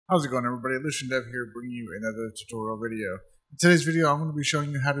How's it going, everybody? LucianDev here, bringing you another tutorial video. In today's video, I'm going to be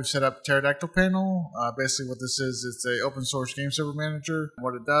showing you how to set up Pterodactyl Panel. Basically what this is, it's an open source game server manager.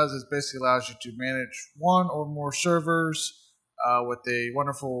 What it does is basically allows you to manage one or more servers with a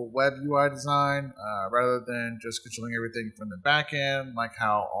wonderful web UI design, rather than just controlling everything from the back end, like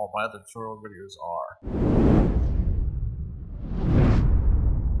how all my other tutorial videos are.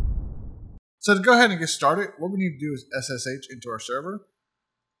 So to go ahead and get started, what we need to do is SSH into our server.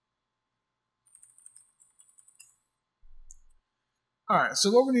 Alright,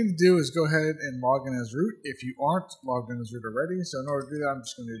 so what we need to do is go ahead and log in as root if you aren't logged in as root already. So in order to do that, I'm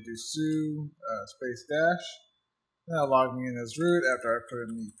just going to do su space dash. That'll log me in as root after I put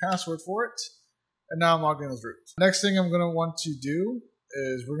in the password for it. And now I'm logged in as root. Next thing I'm going to want to do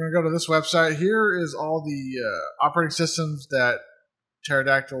is we're going to go to this website. Here is all the operating systems that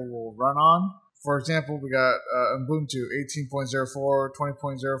Pterodactyl will run on. For example, we got Ubuntu 18.04,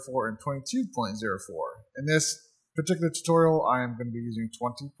 20.04, and 22.04. In this particular tutorial, I am going to be using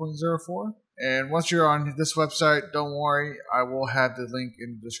 20.04. And once you're on this website, don't worry, I will have the link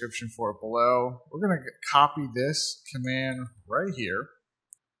in the description for it below. We're going to copy this command right here,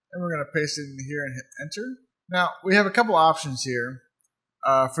 and we're going to paste it in here and hit enter. Now, we have a couple options here.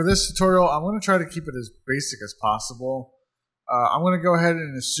 For this tutorial, I'm going to try to keep it as basic as possible. I'm going to go ahead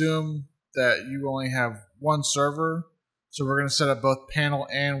and assume that you only have one server. So we're going to set up both panel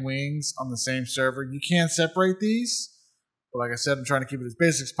and wings on the same server. You can separate these, but like I said, I'm trying to keep it as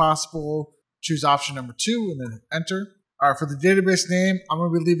basic as possible. Choose option number 2 and then enter. All right, for the database name, I'm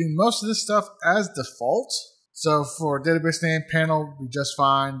going to be leaving most of this stuff as default. So for database name, panel will be just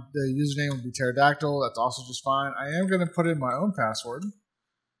fine. The username will be Pterodactyl. That's also just fine. I am going to put in my own password.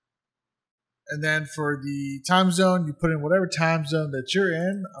 And then for the time zone, you put in whatever time zone that you're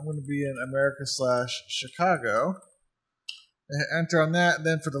in. I'm going to be in America/Chicago. Hit enter on that. And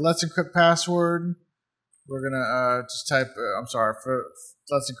then for the Let's Encrypt password, we're going to just type, for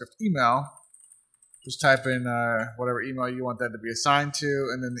Let's Encrypt email, just type in whatever email you want that to be assigned to.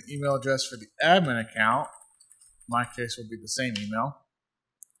 And then the email address for the admin account, in my case, will be the same email.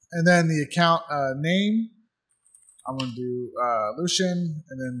 And then the account name, I'm going to do Lucian,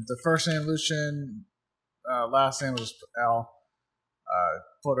 and then the first name Lucian, last name was L.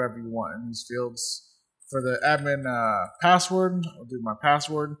 Put whatever you want in these fields. For the admin password, I'll do my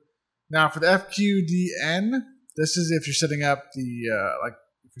password. Now for the FQDN, this is if you're setting up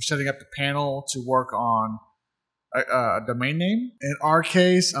the panel to work on a domain name. In our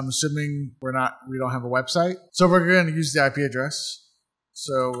case, I'm assuming we don't have a website, so we're going to use the IP address.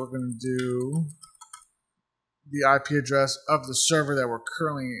 So we're going to do the IP address of the server that we're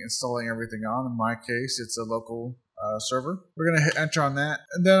currently installing everything on. In my case, it's a local server. We're going to hit enter on that.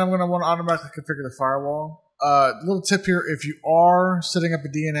 And then I'm going to want to automatically configure the firewall. Little tip here, if you are setting up a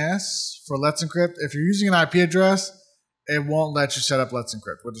DNS for Let's Encrypt, if you're using an IP address, it won't let you set up Let's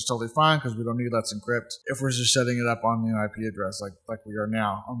Encrypt, which is totally fine because we don't need Let's Encrypt if we're just setting it up on the IP address like we are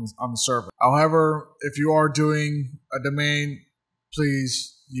now on the server. However, if you are doing a domain,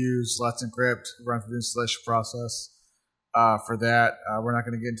 please use Let's Encrypt, run through the installation process for that. We're not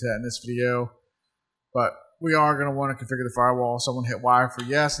going to get into that in this video, but we are going to want to configure the firewall. So I'm going to hit Y for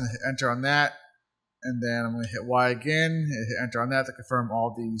yes and hit enter on that. And then I'm going to hit Y again and hit enter on that to confirm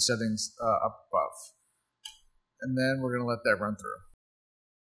all the settings up above. And then we're going to let that run through.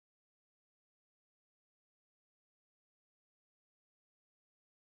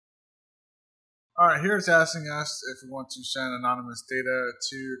 All right, here it's asking us if we want to send anonymous data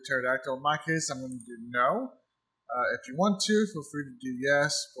to Pterodactyl. In my case, I'm going to do no. If you want to, feel free to do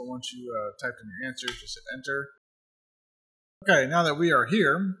yes, but once you type in your answer, just hit enter. Okay, now that we are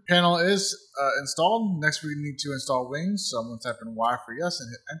here, panel is installed. Next, we need to install wings, so I'm going to type in Y for yes and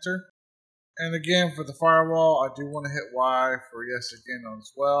hit enter. And again, for the firewall, I do want to hit Y for yes again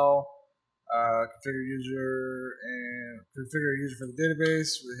as well. Configure user and configure user for the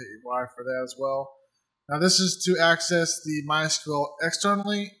database. We hit Y for that as well. Now this is to access the MySQL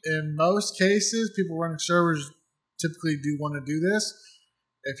externally. In most cases, people running servers typically do want to do this.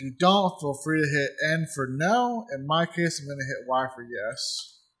 If you don't, feel free to hit N for no. In my case, I'm going to hit Y for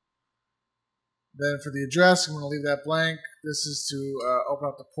yes. Then for the address, I'm going to leave that blank. This is to open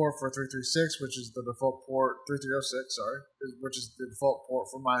up the port for 336, which is the default port, 3306, sorry, which is the default port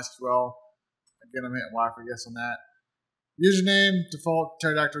for MySQL. Again, I'm hitting Y for yes on that. Username, default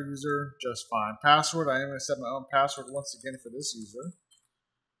Pterodactyl user, just fine. Password, I am going to set my own password once again for this user.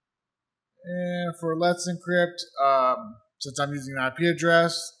 And for Let's Encrypt, since I'm using an IP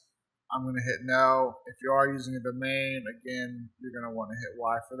address, I'm going to hit no. If you are using a domain, again, you're going to want to hit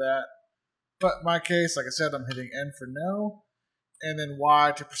Y for that. But in my case, like I said, I'm hitting N for no. and then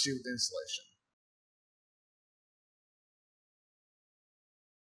Y to proceed with the installation.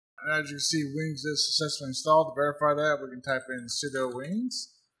 And as you can see, wings is successfully installed. To verify that, we can type in sudo wings.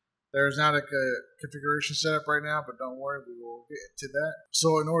 There's not a configuration set up right now, but don't worry, we will get into that.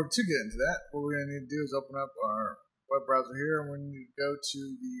 So in order to get into that, what we're going to need to do is open up our web browser here, and we need to go to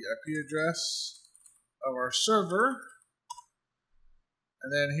the IP address of our server.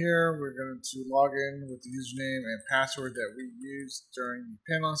 And then here, we're going to log in with the username and password that we used during the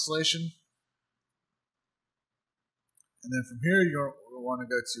panel installation. And then from here, you'll want to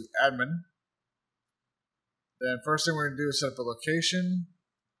go to admin. Then first thing we're going to do is set up a location.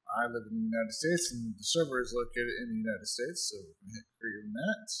 I live in the United States, and the server is located in the United States, so we can hit create on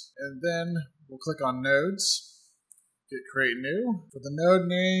that. And then we'll click on nodes, hit create new. For the node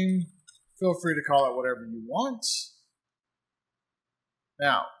name, feel free to call it whatever you want.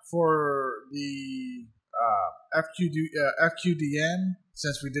 Now, for the FQDN,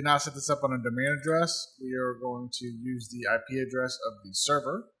 since we did not set this up on a domain address, we are going to use the IP address of the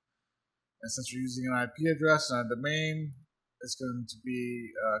server. And since we're using an IP address and a domain, it's going to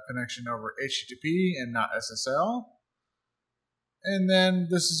be a connection over HTTP and not SSL. And then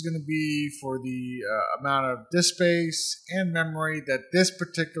this is going to be for the amount of disk space and memory that this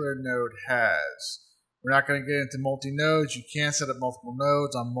particular node has. We're not going to get into multi-nodes. You can set up multiple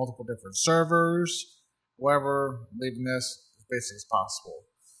nodes on multiple different servers. However, leaving this as basic as possible.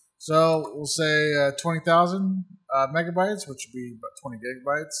 So we'll say 20,000 megabytes, which would be about 20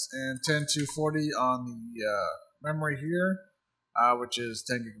 gigabytes, and 10240 on the memory here, which is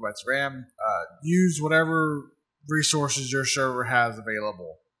 10 gigabytes RAM. Use whatever resources your server has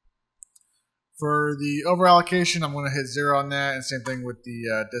available. For the over allocation, I'm going to hit 0 on that, and same thing with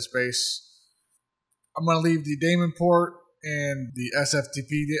the disk space. I'm going to leave the daemon port and the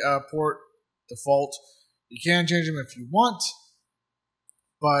SFTP port default. You can change them if you want,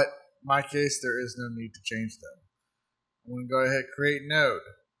 but in my case, there is no need to change them. I'm going to go ahead and create node.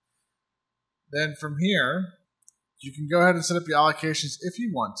 Then from here, you can go ahead and set up your allocations if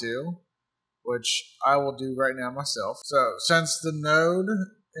you want to, which I will do right now myself. So since the node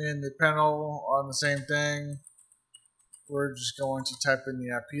and the panel are on the same thing, we're just going to type in the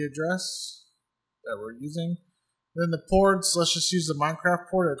IP address that we're using. Then the ports, let's just use the Minecraft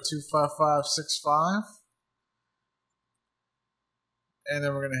port at 25565. And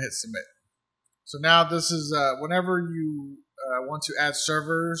then we're going to hit submit. So now this is, whenever you want to add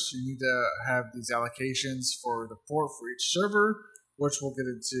servers, you need to have these allocations for the port for each server, which we'll get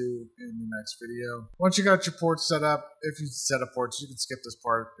into in the next video. Once you got your ports set up, if you set up ports, you can skip this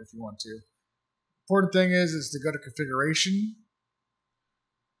part if you want to. Important thing is to go to configuration,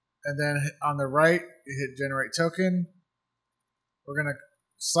 and then on the right, you hit generate token. We're going to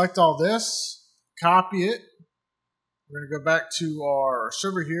select all this, copy it. We're going to go back to our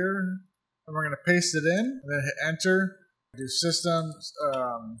server here, and we're going to paste it in, and then hit enter. Do system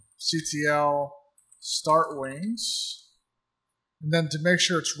CTL start wings. And then to make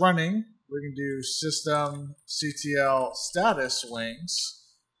sure it's running, we can do system CTL status wings.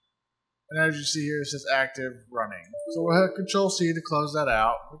 And as you see here, it says active running. So we'll hit Control C to close that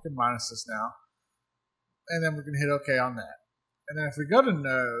out. We can minus this now. And then we can hit OK on that. And then if we go to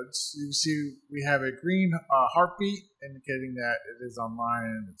nodes, you can see we have a green heartbeat indicating that it is online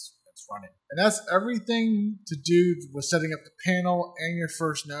and it's running. And that's everything to do with setting up the panel and your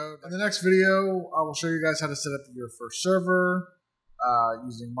first node. In the next video, I will show you guys how to set up your first server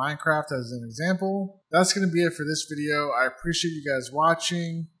using Minecraft as an example. That's going to be it for this video. I appreciate you guys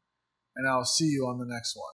watching, and I'll see you on the next one.